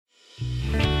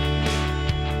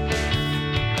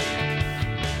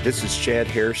This is Chad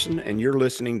Harrison, and you're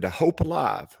listening to Hope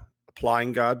Alive,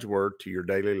 applying God's Word to your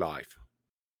daily life.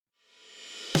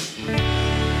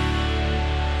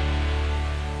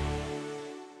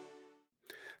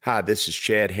 Hi, this is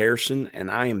Chad Harrison, and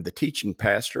I am the teaching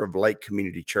pastor of Lake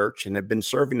Community Church and have been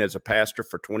serving as a pastor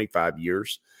for 25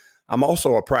 years. I'm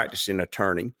also a practicing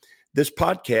attorney. This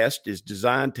podcast is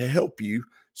designed to help you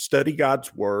study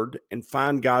God's Word and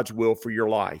find God's will for your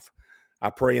life. I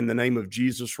pray in the name of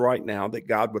Jesus right now that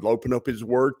God would open up His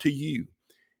Word to you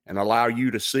and allow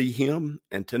you to see Him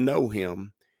and to know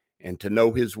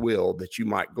His will, that you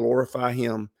might glorify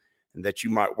Him and that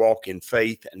you might walk in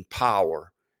faith and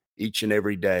power each and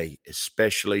every day,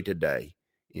 especially today,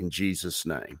 in Jesus'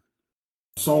 name.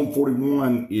 Psalm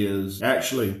 41 is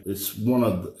actually,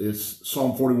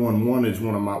 Psalm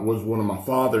 41:1 was one of my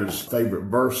father's favorite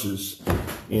verses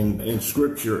in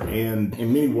Scripture, and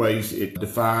in many ways it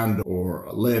defined or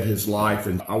led his life.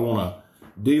 And I want to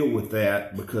deal with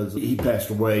that because he passed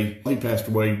away.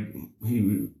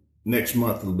 Next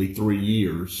month it'll be 3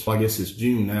 years. I guess it's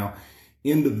June now.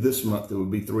 End of this month, it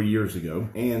would be 3 years ago.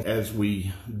 And as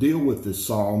we deal with this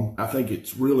psalm, I think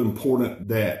it's real important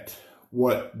that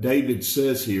what David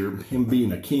says here, him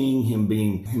being a king, him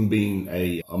being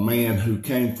a man who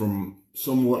came from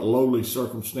somewhat lowly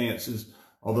circumstances,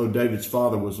 although David's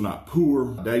father was not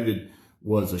poor, David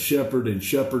was a shepherd, and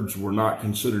shepherds were not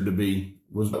considered to be,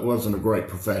 wasn't a great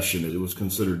profession. It was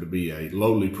considered to be a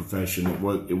lowly profession. It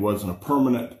wasn't a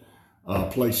permanent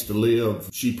place to live.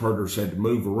 Sheep herders had to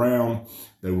move around.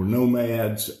 They were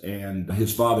nomads. And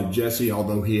his father Jesse,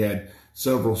 although he had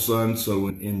several sons, so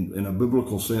in a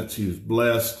biblical sense, he was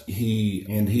blessed.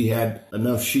 He had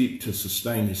enough sheep to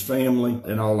sustain his family.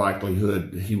 In all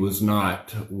likelihood, he was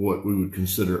not what we would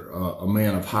consider a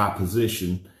man of high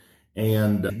position.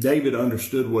 And David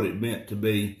understood what it meant to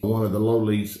be one of the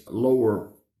lower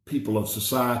people of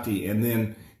society, and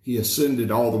then he ascended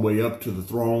all the way up to the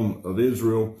throne of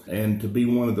Israel and to be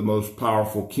one of the most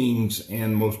powerful kings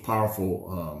and most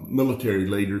powerful military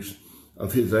leaders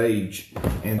of his age,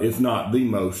 and if not the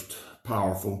most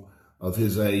powerful of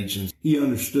his age. And he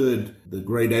understood the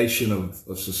gradation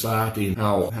of society and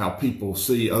how people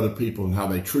see other people and how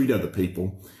they treat other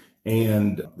people.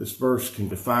 And this verse can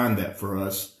define that for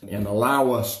us and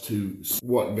allow us to see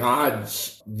what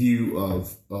God's view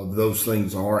of those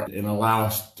things are, and allow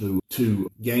us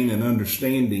to gain an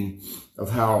understanding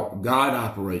of how God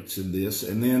operates in this.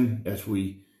 And then as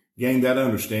we gain that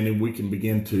understanding, we can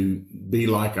begin to be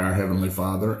like our Heavenly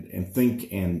Father and think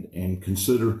and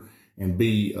consider and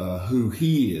be who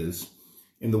He is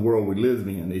in the world we live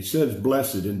in. It says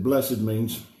blessed, and blessed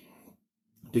means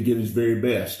to get His very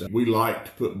best. We like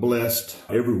to put blessed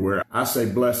everywhere. I say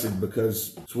blessed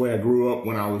because it's the way I grew up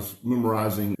when I was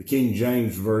memorizing the King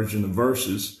James Version of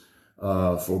verses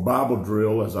for Bible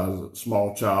drill as I was a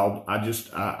small child.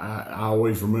 I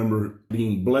always remember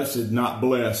being blessed, not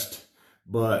blessed,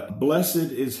 but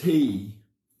blessed is he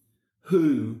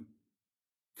who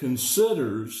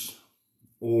considers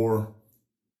or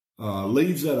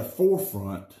leaves at a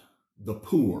forefront the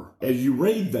poor. As you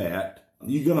read that,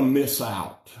 you're going to miss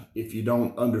out if you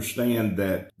don't understand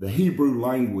that the Hebrew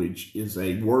language is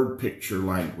a word picture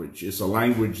language. It's a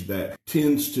language that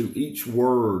tends to, each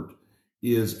word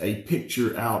is a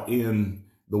picture out in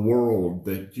the world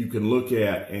that you can look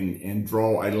at and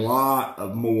draw a lot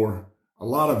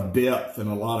of depth and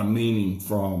a lot of meaning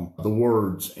from the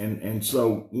words. And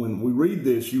so when we read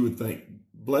this, you would think,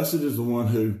 blessed is the one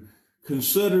who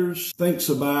considers, thinks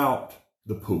about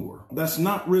the poor. That's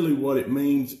not really what it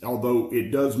means, although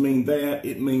it does mean that.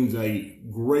 It means a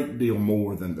great deal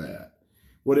more than that.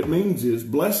 What it means is,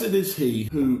 blessed is he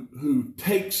who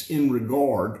takes in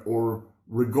regard or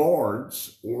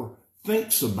regards or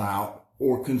thinks about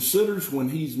or considers when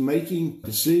he's making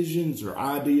decisions or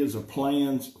ideas or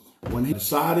plans, when he's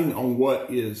deciding on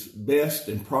what is best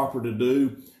and proper to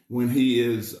do, when he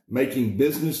is making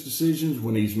business decisions,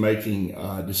 when he's making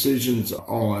decisions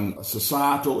on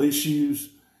societal issues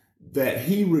that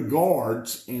he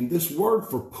regards. And this word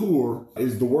for poor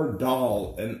is the word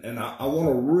dal. And I want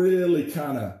to really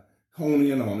kind of hone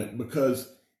in on it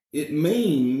because it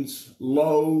means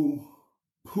low,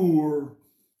 poor,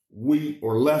 weak,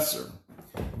 or lesser.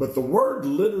 But the word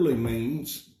literally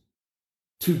means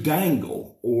to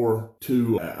dangle or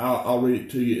to, I'll read it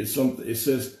to you. It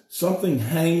says something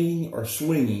hanging or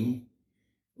swinging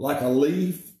like a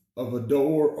leaf of a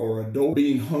door or a door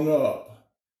being hung up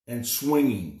and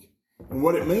swinging. And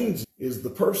what it means is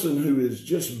the person who is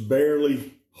just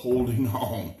barely holding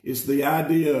on. It's the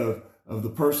idea of the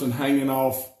person hanging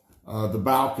off the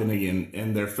balcony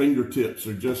and their fingertips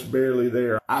are just barely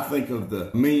there. I think of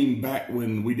the meme back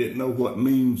when we didn't know what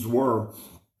memes were,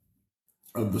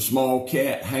 of the small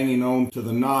cat hanging on to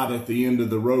the knot at the end of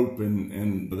the rope,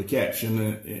 and the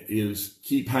caption is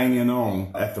 "keep hanging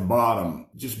on" at the bottom,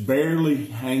 just barely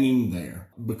hanging there.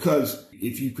 Because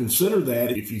if you consider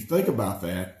that, if you think about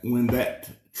that, when that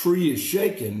tree is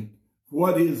shaken,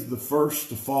 what is the first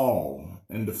to fall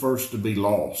and the first to be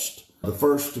lost? The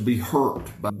first to be hurt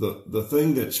by the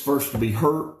thing that's first to be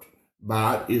hurt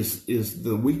by is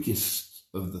the weakest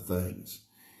of the things.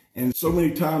 And so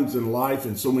many times in life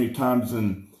and so many times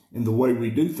in the way we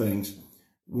do things,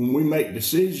 when we make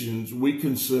decisions, we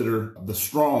consider the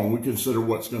strong. We consider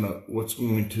what's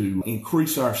going to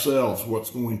increase ourselves, what's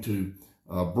going to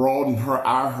broaden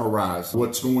our horizon,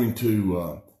 what's going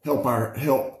to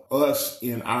help us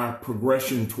in our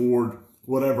progression toward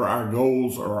whatever our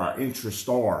goals or our interests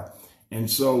are. And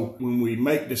so when we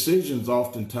make decisions,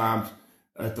 oftentimes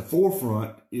at the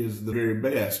forefront is the very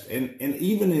best. And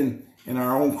even in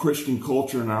our own Christian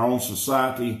culture, in our own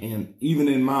society, and even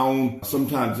in my own,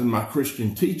 sometimes in my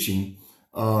Christian teaching,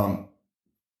 I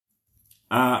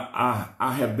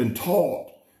have been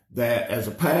taught that as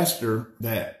a pastor,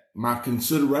 that my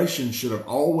consideration should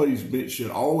always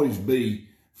be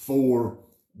for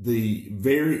the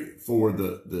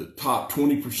top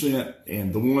 20%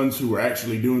 and the ones who are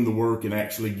actually doing the work and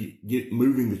actually get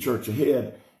moving the church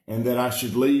ahead, and that I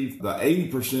should leave the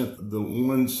 80%, the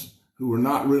ones who are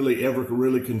not really ever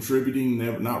really contributing,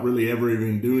 not really ever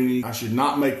even doing anything. I should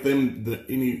not make them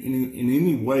in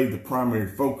any way the primary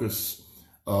focus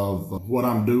of what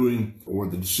I'm doing or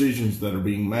the decisions that are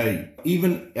being made.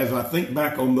 Even as I think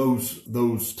back on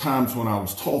those times when I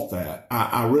was taught that,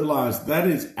 I realized that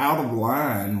is out of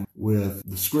line with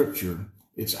the scripture.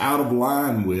 It's out of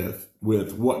line with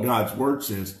what God's word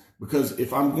says. Because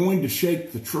if I'm going to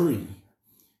shake the tree,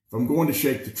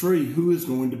 who is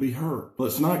going to be hurt? Well,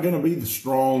 it's not going to be the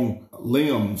strong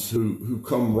limbs who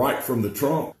come right from the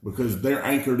trunk, because they're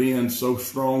anchored in so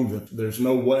strong that there's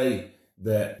no way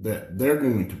that they're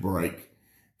going to break,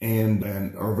 and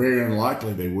are very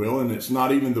unlikely they will. And it's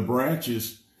not even the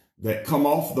branches that come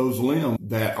off those limbs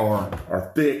that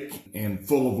are thick and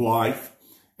full of life.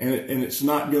 And it's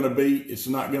not going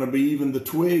to be even the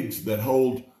twigs that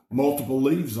hold multiple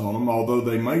leaves on them, although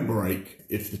they may break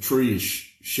if the tree is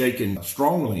shaken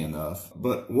strongly enough.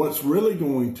 But what's really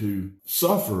going to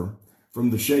suffer from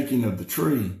the shaking of the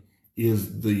tree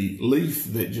is the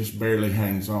leaf that just barely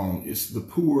hangs on. It's the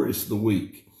poor, it's the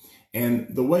weak. And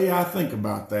the way I think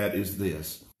about that is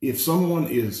this: if someone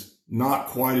is not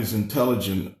quite as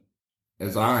intelligent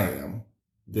as I am,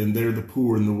 then they're the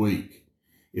poor and the weak.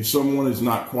 If someone is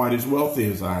not quite as wealthy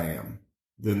as I am,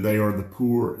 then they are the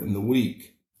poor and the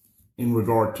weak in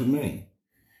regard to me.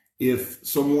 If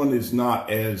someone is not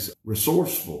as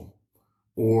resourceful,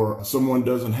 or someone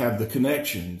doesn't have the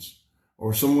connections,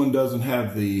 or someone doesn't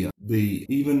have the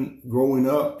even growing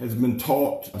up has been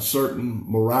taught a certain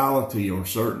morality or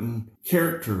certain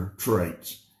character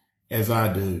traits as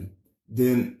I do,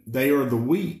 then they are the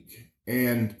weak.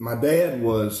 And my dad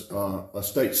was a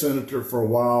state senator for a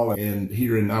while, and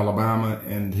here in Alabama,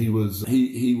 and he was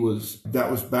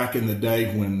that was back in the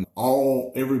day when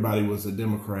everybody was a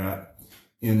Democrat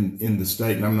in the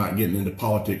state. And I'm not getting into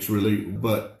politics really,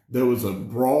 but there was a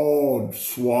broad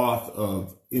swath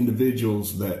of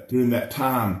individuals that during that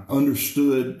time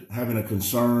understood having a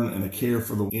concern and a care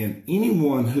for and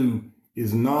anyone who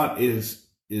is not as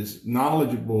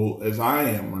knowledgeable as I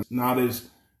am, or not as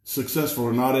successful,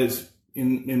 or not as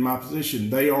in my position,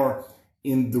 they are,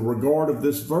 in the regard of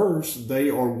this verse, they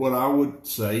are what I would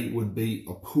say would be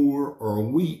a poor or a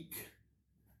weak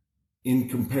in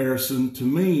comparison to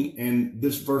me. And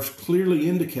this verse clearly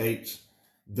indicates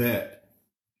that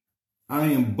I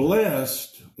am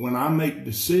blessed when I make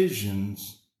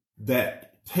decisions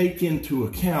that take into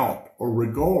account or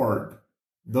regard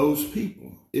those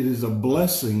people. It is a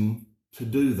blessing to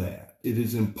do that. It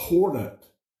is important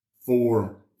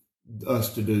for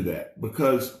us to do that,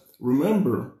 because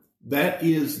remember, that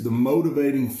is the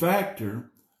motivating factor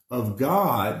of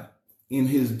God in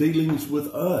his dealings with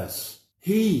us.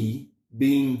 He,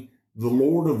 being the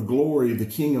Lord of glory, the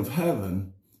King of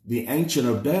heaven, the Ancient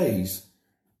of Days,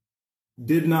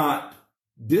 did not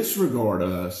disregard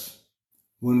us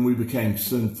when we became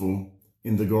sinful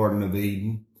in the Garden of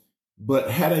Eden, but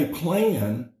had a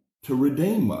plan to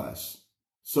redeem us.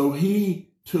 So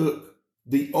he took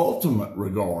the ultimate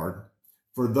regard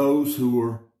for those who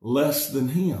were less than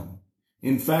him.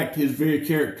 In fact, his very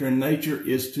character and nature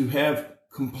is to have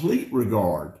complete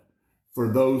regard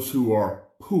for those who are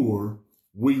poor,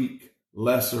 weak,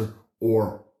 lesser,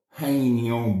 or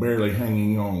hanging on, barely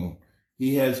hanging on.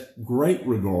 He has great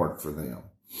regard for them.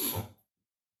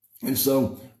 And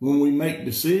so when we make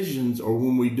decisions or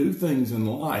when we do things in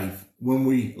life, when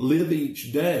we live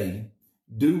each day,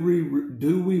 do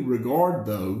we regard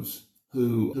those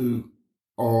who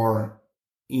are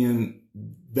in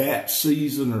that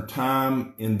season or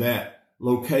time, in that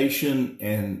location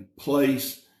and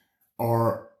place,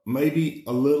 are maybe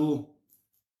a little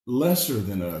lesser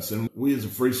than us? And we as a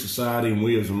free society and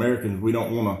we as Americans, we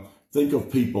don't want to think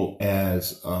of people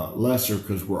as lesser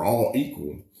because we're all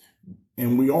equal.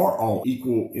 And we are all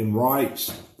equal in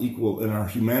rights, equal in our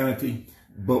humanity,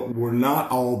 but we're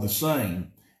not all the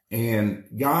same. And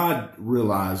God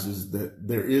realizes that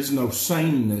there is no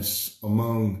sameness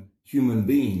among human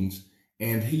beings.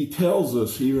 And he tells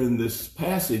us here in this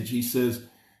passage, he says,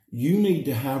 you need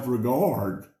to have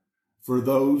regard for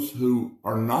those who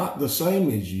are not the same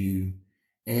as you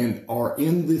and are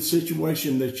in the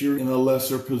situation that you're in a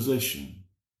lesser position,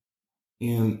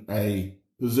 in a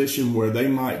position where they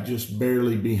might just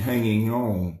barely be hanging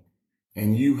on,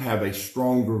 and you have a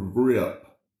stronger grip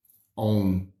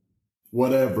on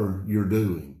whatever you're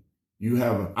doing.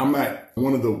 I'm at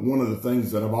one of the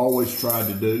things that I've always tried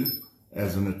to do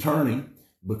as an attorney,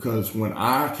 because when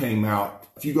I came out,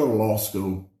 if you go to law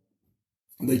school,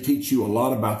 they teach you a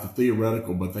lot about the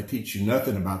theoretical, but they teach you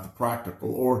nothing about the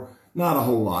practical, or not a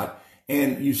whole lot.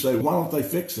 And you say, why don't they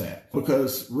fix that?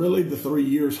 Because really the 3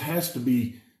 years has to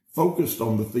be focused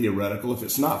on the theoretical. If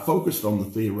it's not focused on the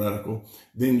theoretical,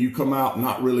 then you come out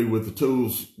not really with the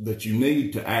tools that you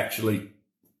need to actually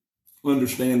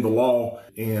understand the law.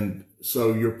 And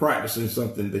so you're practicing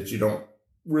something that you don't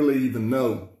really even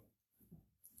know.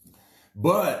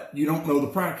 But you don't know the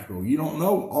practical. You don't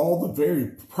know all the very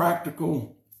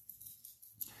practical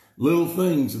little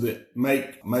things that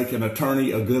make an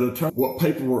attorney a good attorney. What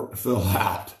paperwork to fill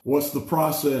out? What's the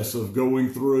process of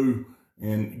going through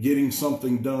and getting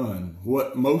something done?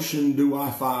 What motion do I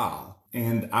file?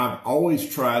 And I've always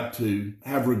tried to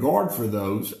have regard for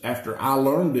those after I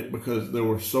learned it, because there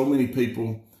were so many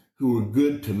people who were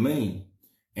good to me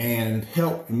and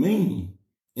helped me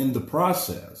in the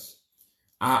process.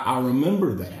 I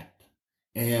remember that.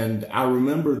 And I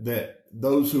remember that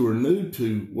those who are new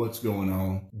to what's going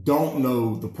on don't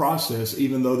know the process,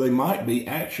 even though they might be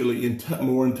actually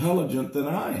more intelligent than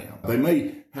I am. They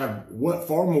may have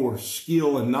far more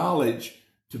skill and knowledge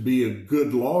to be a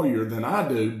good lawyer than I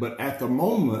do, but at the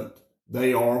moment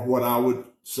they are what I would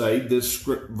say this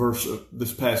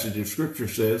passage of scripture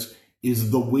says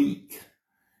is the weak.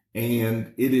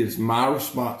 And it is my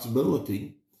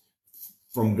responsibility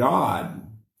from God,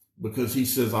 because he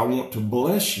says, I want to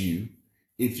bless you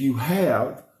if you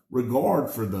have regard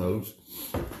for those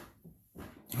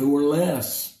who are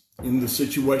less in the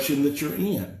situation that you're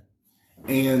in.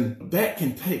 And that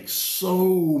can take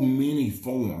so many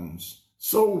forms.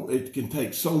 So it can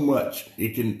take so much.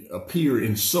 It can appear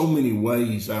in so many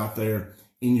ways out there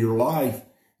in your life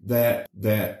that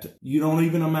you don't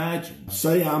even imagine.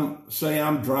 Say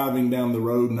I'm driving down the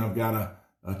road and I've got a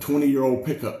 20-year-old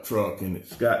pickup truck, and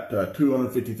it's got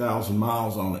 250,000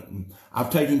 miles on it. And I've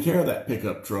taken care of that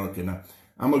pickup truck, and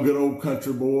I'm a good old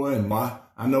country boy, and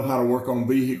I know how to work on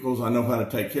vehicles. I know how to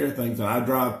take care of things. And I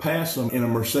drive past them in a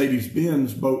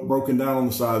Mercedes-Benz broken down on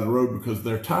the side of the road because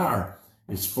their tire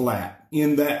is flat.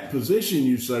 In that position,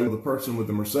 you say, well, the person with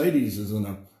the Mercedes is in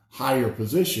a higher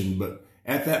position, but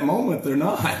at that moment, they're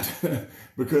not,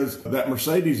 because that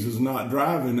Mercedes is not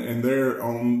driving and they're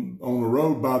on the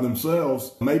road by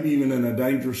themselves, maybe even in a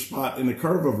dangerous spot in the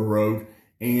curve of a road.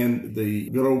 And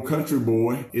the good old country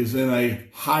boy is in a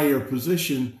higher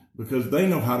position because they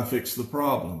know how to fix the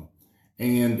problem.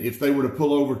 And if they were to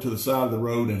pull over to the side of the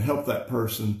road and help that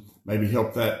person, maybe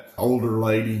help that older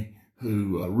lady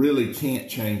who really can't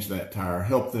change that tire,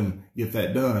 help them get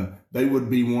that done, they would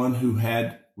be one who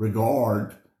had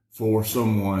regard for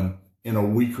someone in a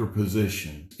weaker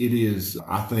position. It is,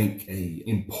 I think, an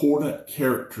important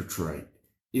character trait.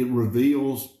 It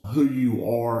reveals who you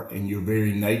are and your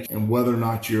very nature, and whether or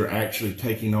not you're actually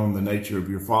taking on the nature of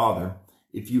your Father.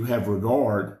 If you have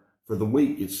regard for the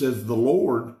weak, it says the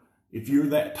Lord, if you're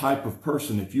that type of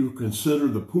person, if you consider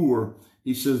the poor,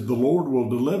 he says the Lord will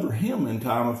deliver him in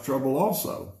time of trouble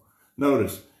also.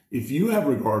 Notice, if you have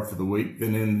regard for the weak,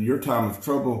 then in your time of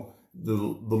trouble, the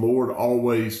Lord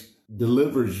always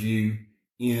delivers you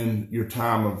in your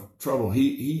time of trouble.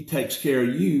 He takes care of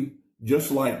you just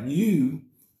like you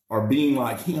are being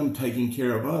like him, taking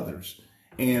care of others.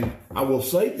 And I will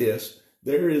say this,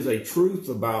 there is a truth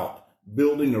about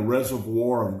building a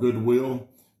reservoir of goodwill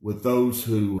with those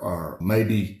who are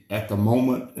maybe at the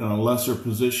moment in a lesser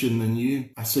position than you.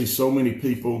 I see so many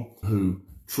people who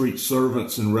treat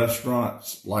servants in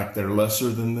restaurants like they're lesser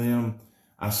than them.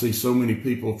 I see so many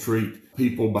people treat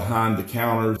people behind the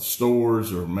counter,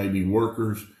 stores, or maybe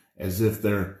workers as if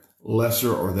they're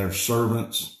lesser or they're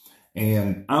servants.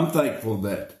 And I'm thankful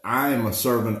that I am a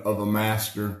servant of a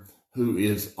master who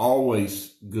is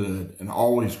always good and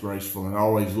always graceful and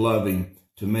always loving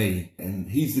to me. And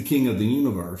he's the king of the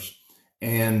universe.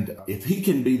 And if he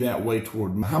can be that way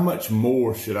toward me, how much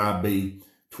more should I be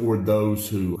toward those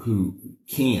who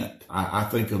can't? I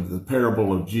think of the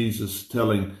parable of Jesus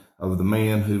telling of the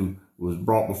man who was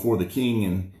brought before the king,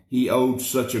 and he owed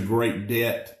such a great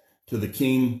debt to the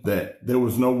king that there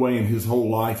was no way in his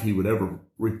whole life he would ever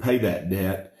repay that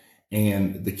debt.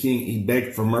 And the king, he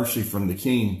begged for mercy from the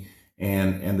king,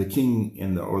 and the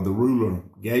king or the ruler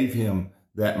gave him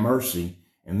that mercy.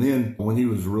 And then when he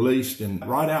was released, and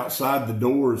right outside the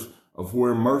doors of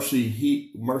where mercy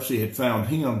had found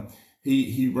him,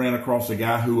 he ran across a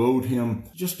guy who owed him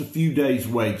just a few days'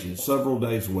 wages, several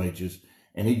days' wages.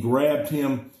 And he grabbed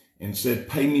him and said,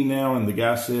 "Pay me now." And the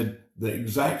guy said the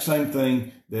exact same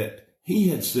thing that he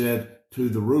had said to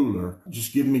the ruler.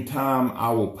 "Just give me time.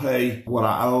 I will pay what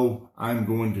I owe. I'm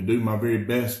going to do my very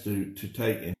best to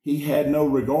take it." He had no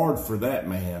regard for that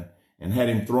man and had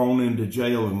him thrown into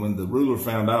jail. And when the ruler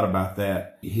found out about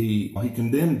that, he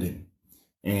condemned him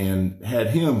and had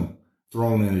him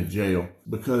thrown into jail,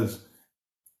 because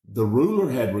the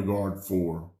ruler had regard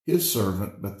for his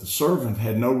servant, but the servant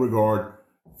had no regard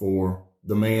for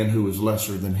the man who was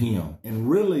lesser than him. And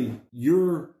really,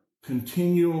 you're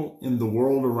continual in the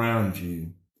world around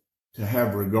you to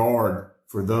have regard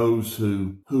for those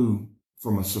who,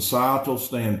 from a societal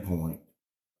standpoint,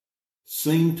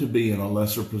 seem to be in a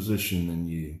lesser position than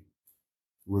you,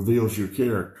 reveals your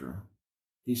character.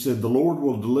 He said, "The Lord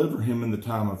will deliver him in the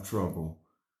time of trouble."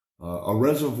 A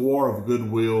reservoir of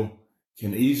goodwill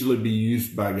can easily be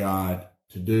used by God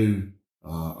to do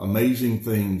amazing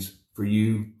things for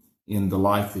you in the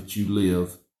life that you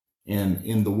live and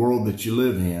in the world that you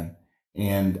live in.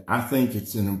 And I think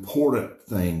it's an important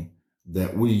thing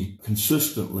that we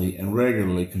consistently and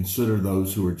regularly consider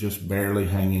those who are just barely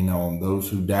hanging on, those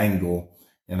who dangle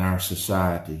in our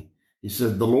society. He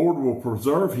said, "The Lord will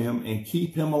preserve him and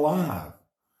keep him alive."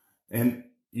 And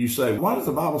you say, why does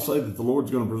the Bible say that the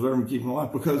Lord's going to preserve him and keep him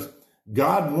alive? Because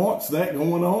God wants that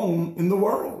going on in the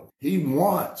world. He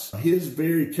wants his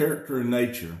very character and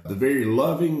nature, the very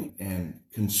loving and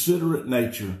considerate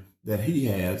nature that he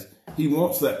has. He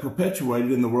wants that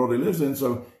perpetuated in the world he lives in.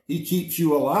 So he keeps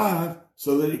you alive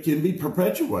so that it can be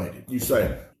perpetuated. You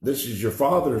say, this is your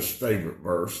father's favorite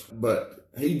verse, but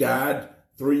he died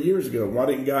 3 years ago. Why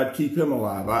didn't God keep him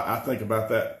alive? I think about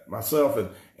that myself,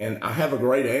 and I have a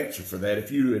great answer for that.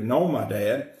 If you had known my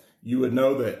dad, you would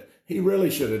know that he really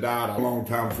should have died a long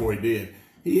time before he did.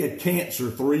 He had cancer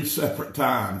 3 separate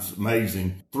times.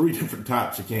 Amazing. 3 different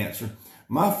types of cancer.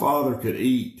 My father could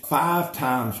eat 5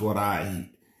 times what I eat.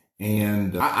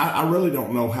 And I really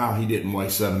don't know how he didn't weigh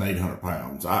 700-800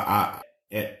 pounds.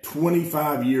 At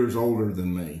 25 years older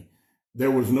than me,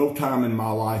 there was no time in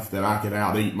my life that I could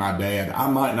out eat my dad. I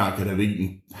might not could have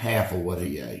eaten half of what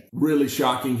he ate. Really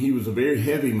shocking. He was a very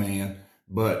heavy man,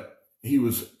 but he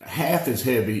was half as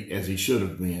heavy as he should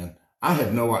have been. I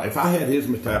have no idea. If I had his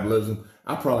metabolism,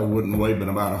 I probably wouldn't weigh but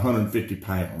about 150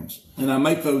 pounds. And I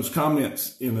make those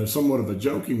comments in a somewhat of a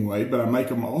joking way, but I make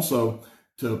them also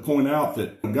to point out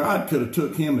that God could have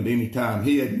took him at any time.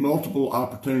 He had multiple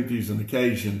opportunities and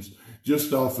occasions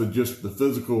just off of just the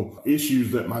physical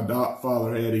issues that my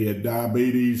father had. He had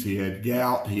diabetes, he had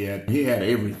gout, he had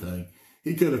everything.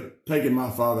 He could have taken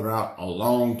my father out a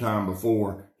long time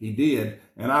before he did.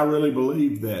 And I really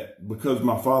believe that because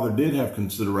my father did have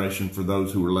consideration for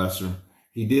those who were lesser,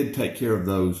 he did take care of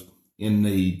those in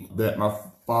need, that my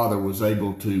father was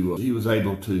able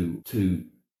to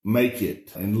make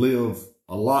it and live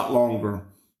a lot longer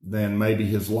than maybe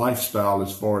his lifestyle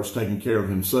as far as taking care of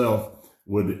himself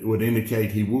would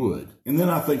indicate he would. And then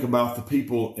I think about the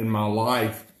people in my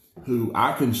life who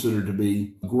I consider to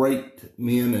be great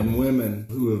men and women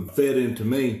who have fed into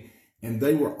me. And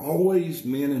they were always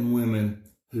men and women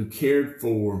who cared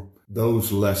for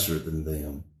those lesser than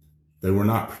them. They were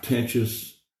not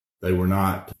pretentious. They were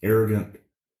not arrogant.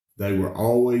 They were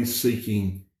always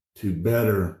seeking to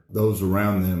better those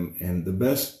around them. And the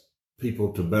best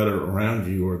people to better around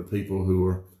you are the people who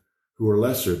are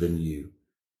lesser than you.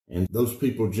 And those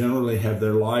people generally have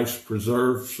their lives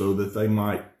preserved so that they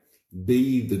might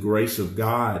be the grace of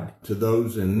God to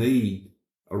those in need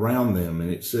around them. And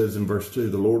it says in verse 2,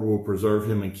 the Lord will preserve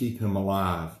him and keep him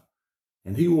alive.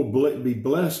 And he will be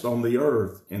blessed on the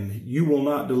earth, and you will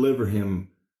not deliver him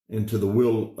into the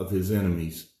will of his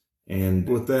enemies. And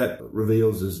what that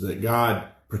reveals is that God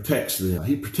protects them.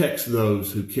 He protects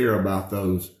those who care about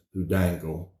those who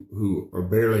dangle, who are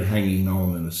barely hanging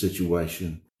on in a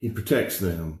situation. He protects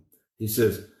them. He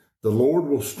says, the Lord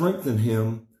will strengthen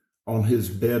him on his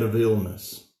bed of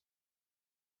illness.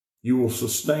 You will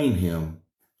sustain him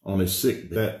on his sick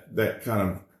bed. That kind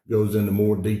of goes into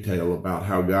more detail about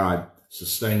how God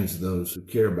sustains those who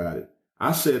care about it.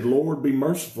 I said, Lord, be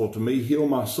merciful to me, heal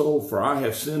my soul, for I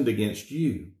have sinned against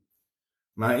you.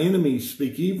 My enemies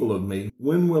speak evil of me.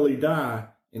 When will he die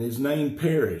and his name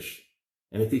perish?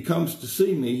 And if he comes to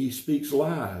see me, he speaks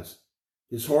lies.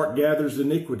 His heart gathers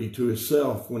iniquity to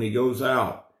himself. When he goes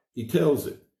out, he tells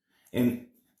it. And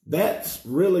that's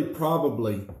really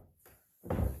probably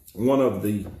one of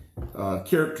the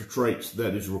character traits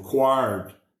that is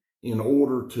required in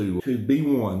order to be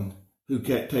one who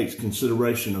takes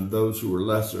consideration of those who are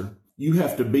lesser. You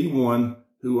have to be one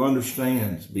who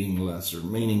understands being lesser,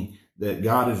 meaning that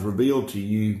God has revealed to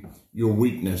you your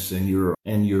weakness and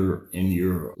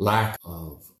your lack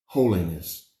of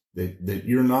holiness, that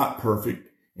you're not perfect.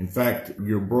 In fact,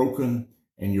 you're broken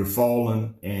and you're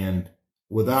fallen, and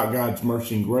without God's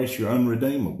mercy and grace, you're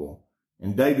unredeemable.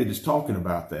 And David is talking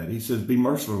about that. He says, be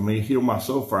merciful to me, heal my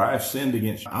soul, for I have sinned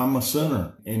against you. I'm a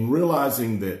sinner. And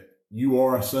realizing that you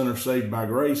are a sinner saved by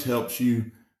grace helps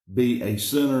you be a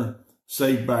sinner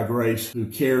saved by grace who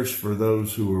cares for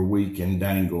those who are weak and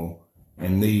dangle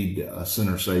and need a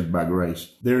sinner saved by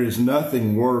grace. There is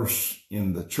nothing worse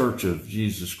in the church of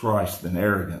Jesus Christ than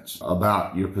arrogance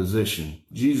about your position.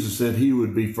 Jesus said he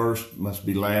would be first, must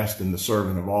be last, and the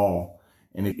servant of all.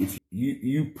 And if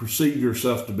you perceive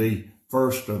yourself to be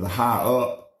first or the high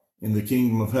up in the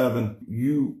kingdom of heaven,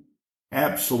 you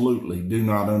absolutely do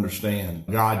not understand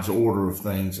God's order of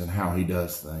things and how he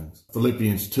does things.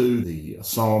 Philippians 2, the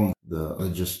psalm,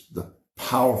 the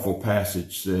powerful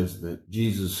passage says that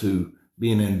Jesus, who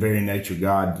being in very nature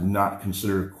God, did not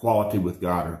consider equality with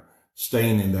God or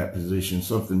staying in that position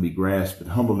something to be grasped, but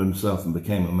humbled himself and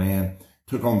became a man,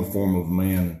 took on the form of a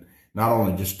man, and not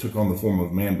only just took on the form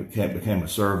of a man, but became a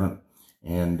servant.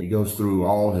 And he goes through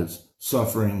all his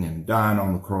suffering and dying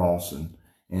on the cross.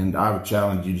 And I would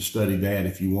challenge you to study that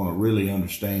if you want to really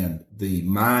understand the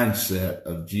mindset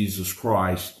of Jesus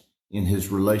Christ in his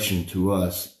relation to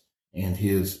us and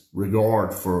his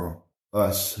regard for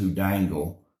us who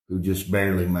dangle, who just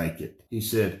barely make it. He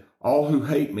said, all who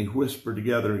hate me whisper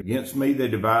together against me. They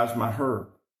devise my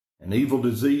hurt. An evil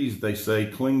disease, they say,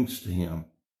 clings to him.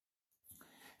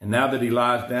 And now that he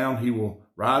lies down, he will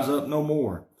rise up no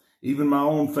more. Even my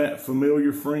own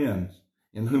familiar friends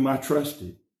in whom I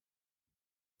trusted,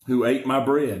 who ate my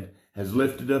bread, has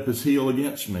lifted up his heel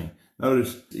against me.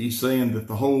 Notice he's saying that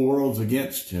the whole world's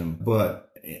against him.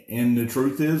 And the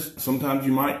truth is, sometimes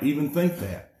you might even think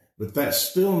that. But that's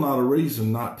still not a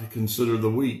reason not to consider the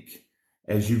weak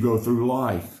as you go through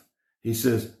life. He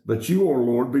says, but you, O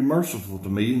Lord, be merciful to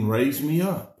me and raise me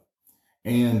up.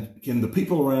 And can the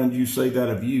people around you say that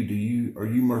of you? Are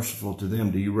you merciful to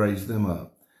them? Do you raise them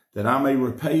up? That I may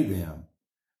repay them.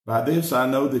 By this I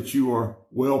know that you are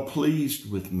well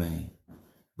pleased with me,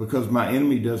 because my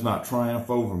enemy does not triumph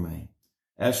over me.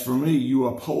 As for me, you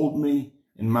uphold me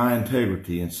in my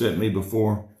integrity and set me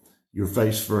before your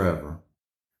face forever.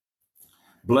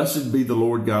 Blessed be the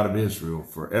Lord God of Israel,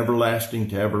 from everlasting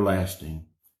to everlasting.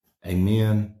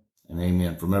 Amen and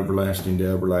amen. From everlasting to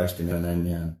everlasting and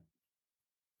amen.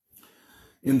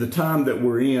 In the time that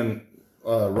we're in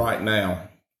right now,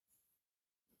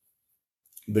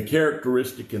 the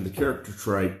characteristic and the character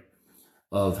trait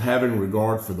of having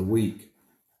regard for the weak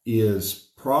is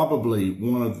probably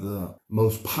one of the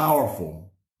most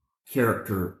powerful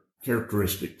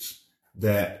characteristics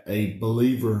that a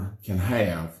believer can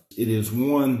have. It is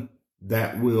one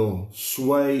that will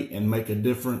sway and make a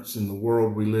difference in the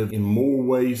world we live in more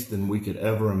ways than we could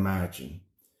ever imagine.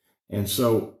 And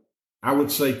so I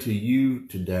would say to you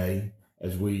today,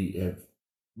 as we have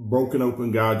broken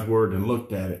open God's word and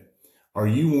looked at it, are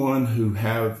you one who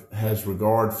has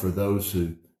regard for those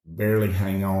who barely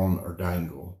hang on or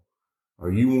dangle?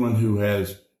 Are you one who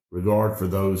has regard for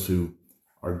those who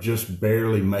are just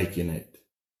barely making it?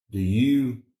 Do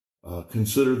you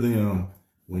consider them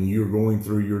when you're going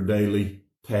through your daily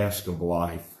task of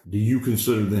life? Do you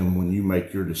consider them when you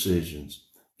make your decisions?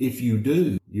 If you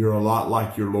do, you're a lot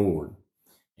like your Lord.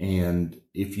 And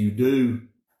if you do,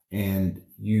 and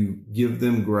you give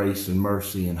them grace and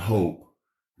mercy and hope,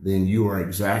 then you are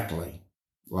exactly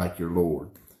like your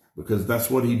Lord, because that's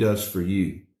what he does for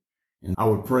you. And I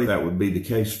would pray that would be the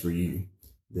case for you,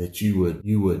 that you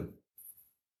would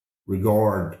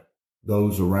regard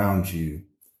those around you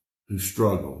who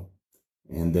struggle,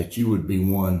 and that you would be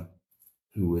one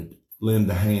who would lend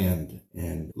a hand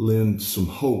and lend some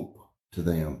hope to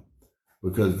them,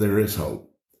 because there is hope.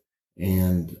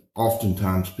 And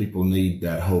oftentimes people need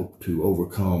that hope to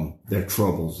overcome their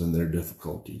troubles and their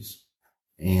difficulties.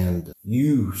 And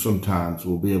you sometimes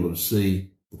will be able to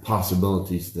see the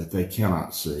possibilities that they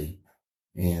cannot see.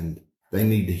 And they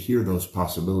need to hear those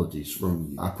possibilities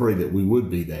from you. I pray that we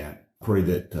would be that. I pray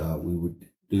that we would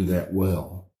do that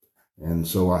well. And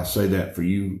so I say that for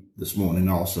you this morning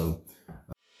also.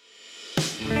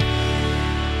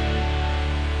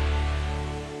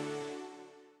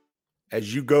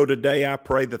 As you go today, I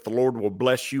pray that the Lord will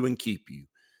bless you and keep you,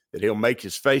 that he'll make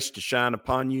his face to shine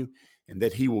upon you, and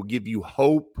that he will give you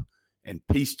hope and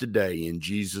peace today in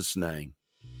Jesus' name.